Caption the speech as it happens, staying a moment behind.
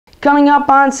Coming up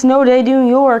on Snow Day, New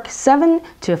York, 7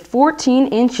 to 14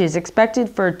 inches expected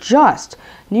for just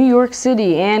New York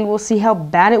City, and we'll see how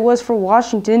bad it was for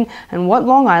Washington and what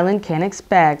Long Island can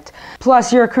expect.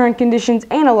 Plus, your current conditions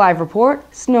and a live report.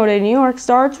 Snow Day, New York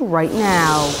starts right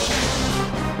now.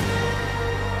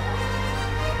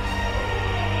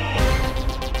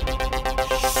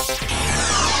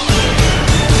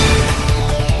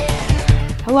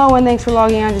 Hello and thanks for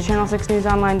logging on to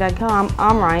channel6newsonline.com.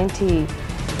 I'm Ryan T.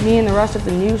 Me and the rest of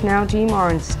the News Now team are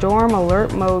in storm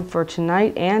alert mode for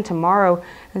tonight and tomorrow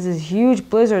as this huge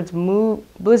blizzard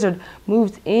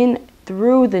moves in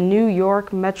through the New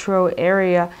York metro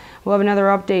area. We'll have another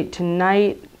update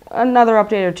tonight, another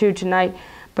update or two tonight.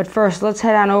 But first, let's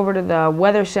head on over to the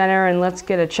Weather Center and let's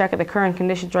get a check of the current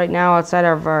conditions right now outside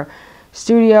of our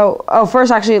studio. Oh,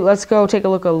 first, actually, let's go take a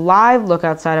live look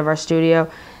outside of our studio.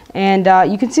 And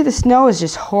you can see the snow is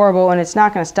just horrible, and it's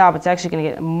not going to stop. It's actually going to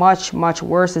get much, much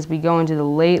worse as we go into the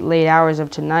late hours of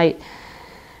tonight.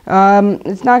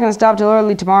 It's not going to stop till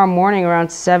early tomorrow morning around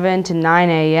 7 to 9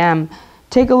 a.m.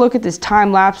 Take a look at this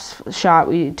time-lapse shot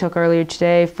we took earlier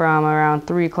today from around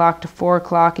 3 o'clock to 4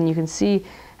 o'clock, and you can see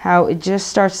how it just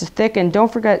starts to thicken.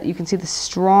 Don't forget, you can see the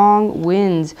strong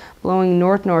winds blowing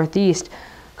north-northeast.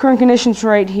 Current conditions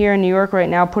right here in New York right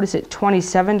now put us at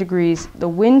 27 degrees. The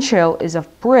wind chill is a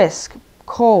brisk,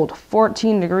 cold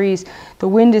 14 degrees. The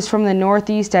wind is from the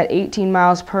northeast at 18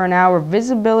 miles per an hour.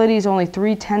 Visibility is only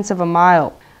 0.3 of a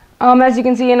mile. As you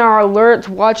can see in our alerts,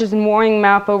 watches and warning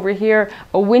map over here,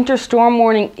 a winter storm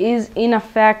warning is in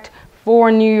effect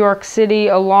for New York City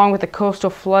along with a coastal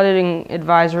flooding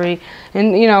advisory.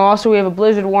 And, also we have a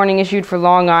blizzard warning issued for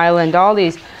Long Island, all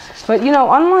these. But,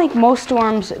 unlike most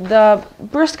storms, the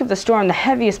brisk of the storm, the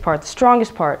heaviest part, the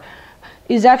strongest part,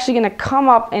 is actually going to come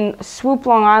up and swoop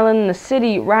Long Island and the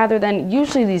city rather than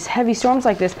usually these heavy storms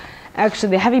like this.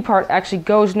 Actually, the heavy part actually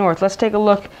goes north. Let's take a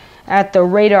look at the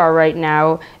radar right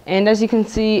now. And as you can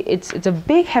see, it's a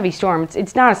big, heavy storm.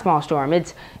 It's not a small storm.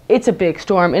 It's a big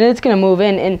storm, and it's going to move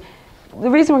in. And the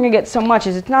reason we're going to get so much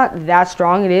is it's not that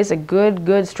strong. It is a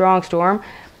good, strong storm.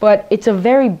 But it's a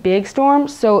very big storm,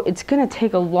 so it's going to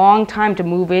take a long time to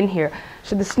move in here.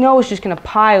 So the snow is just going to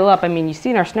pile up. I mean, you've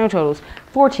seen our snow totals,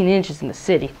 14 inches in the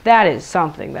city. That is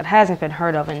something that hasn't been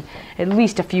heard of in at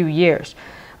least a few years.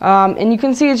 And you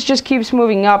can see it just keeps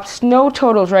moving up. Snow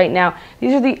totals right now,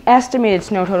 these are the estimated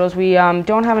snow totals. We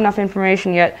don't have enough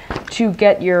information yet to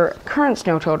get your current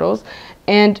snow totals.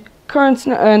 And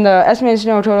the estimated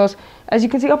snow totals, as you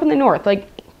can see up in the north,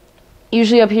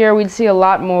 usually up here we'd see a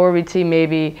lot more. We'd see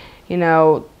maybe,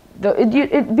 it'd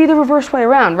be the reverse way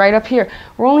around. Right up here,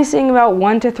 we're only seeing about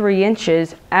 1 to 3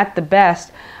 inches at the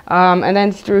best. And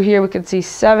then through here we could see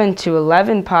 7 to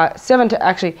 11, 2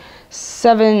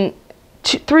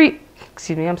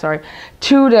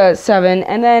 to 7.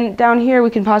 And then down here we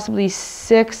can possibly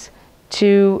 6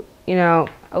 to,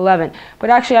 11. But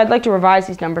actually I'd like to revise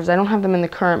these numbers. I don't have them in the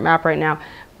current map right now.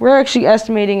 We're actually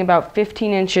estimating about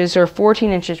 15 inches or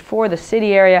 14 inches for the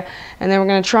city area, and then we're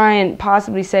going to try and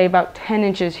possibly say about 10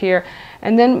 inches here,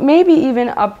 and then maybe even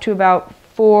up to about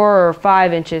 4 or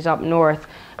 5 inches up north.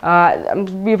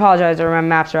 We apologize, our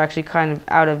maps are actually kind of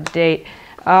out of date.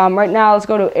 Right now, let's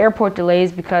go to airport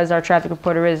delays because our traffic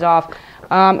reporter is off.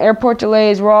 Airport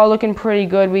delays, we're all looking pretty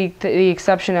good, with the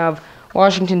exception of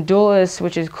Washington Dulles,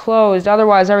 which is closed.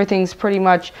 Otherwise, everything's pretty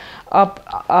much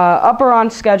up or on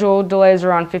schedule. Delays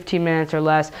are on 15 minutes or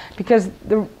less because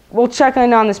we'll check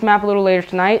in on this map a little later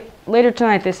tonight. Later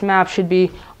tonight, this map should be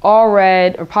all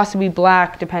red or possibly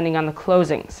black depending on the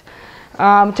closings.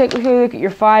 Take a look at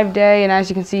your 5-day, and as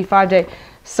you can see, 5-day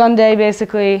Sunday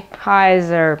basically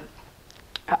highs are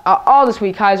all this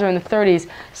week. Highs are in the 30s.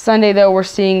 Sunday though, we're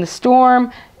seeing the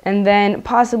storm. And then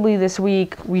possibly this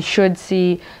week we should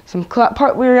see some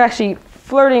we're actually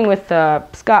flirting with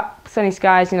sunny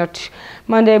skies.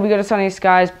 Monday we go to sunny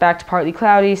skies, back to partly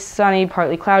cloudy, sunny,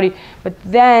 partly cloudy. But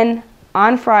then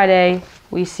on Friday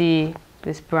we see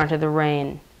this brunt of the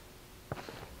rain.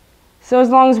 So as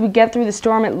long as we get through the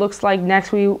storm, it looks like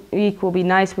next week will be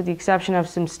nice with the exception of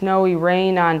some snowy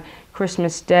rain on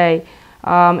Christmas Day.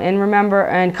 And remember,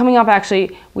 and coming up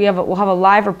actually, we'll have a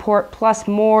live report plus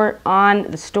more on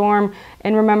the storm.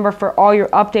 And remember, for all your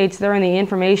updates, they're in the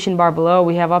information bar below.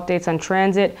 We have updates on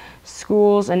transit,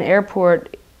 schools, and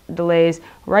airport delays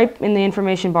right in the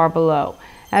information bar below.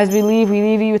 As we leave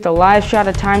you with a live shot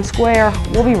of Times Square.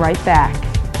 We'll be right back.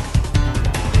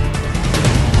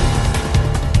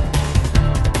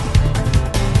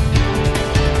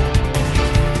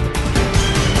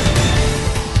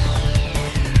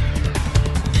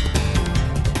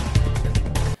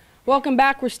 Welcome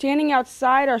back. We're standing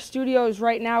outside our studios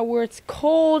right now where it's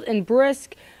cold and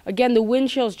brisk. Again, the wind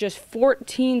chill is just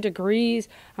 14 degrees.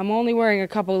 I'm only wearing a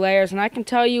couple layers, and I can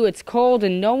tell you it's cold,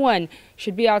 and no one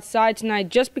should be outside tonight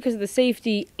just because of the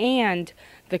safety and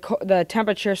the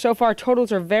temperature. So far,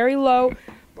 totals are very low.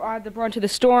 The brunt of the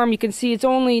storm, you can see it's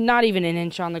only not even an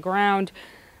inch on the ground.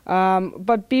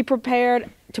 But be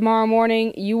prepared. Tomorrow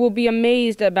morning, you will be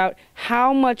amazed about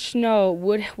how much snow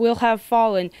will have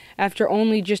fallen after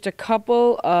only just a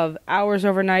couple of hours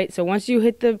overnight. So once you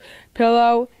hit the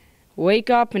pillow, wake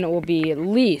up and it will be at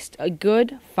least a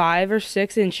good 5 or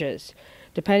 6 inches,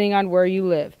 depending on where you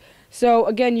live. So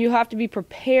again, you have to be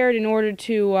prepared in order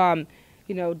to,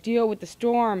 deal with the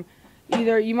storm.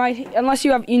 Either you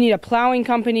need a plowing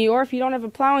company, or if you don't have a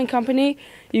plowing company,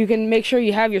 you can make sure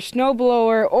you have your snow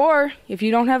blower, or if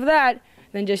you don't have that,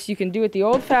 then you can do it the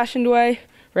old-fashioned way,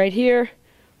 right here,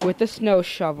 with the snow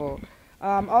shovel.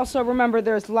 Also, remember,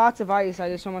 there's lots of ice. I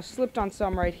just almost slipped on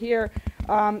some right here.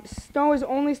 Snow is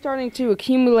only starting to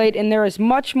accumulate, and there is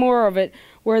much more of it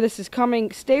where this is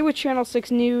coming. Stay with Channel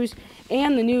 6 News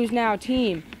and the News Now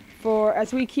team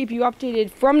as we keep you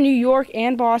updated from New York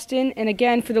and Boston. And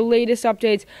again, for the latest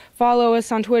updates, follow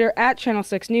us on Twitter at Channel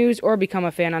 6 News or become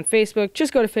a fan on Facebook.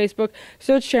 Just go to Facebook,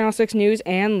 search Channel 6 News,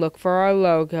 and look for our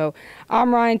logo.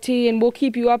 I'm Ryan T, and we'll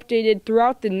keep you updated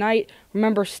throughout the night.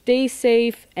 Remember, stay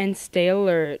safe and stay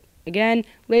alert. Again,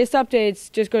 latest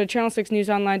updates, just go to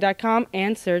channel6newsonline.com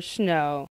and search snow.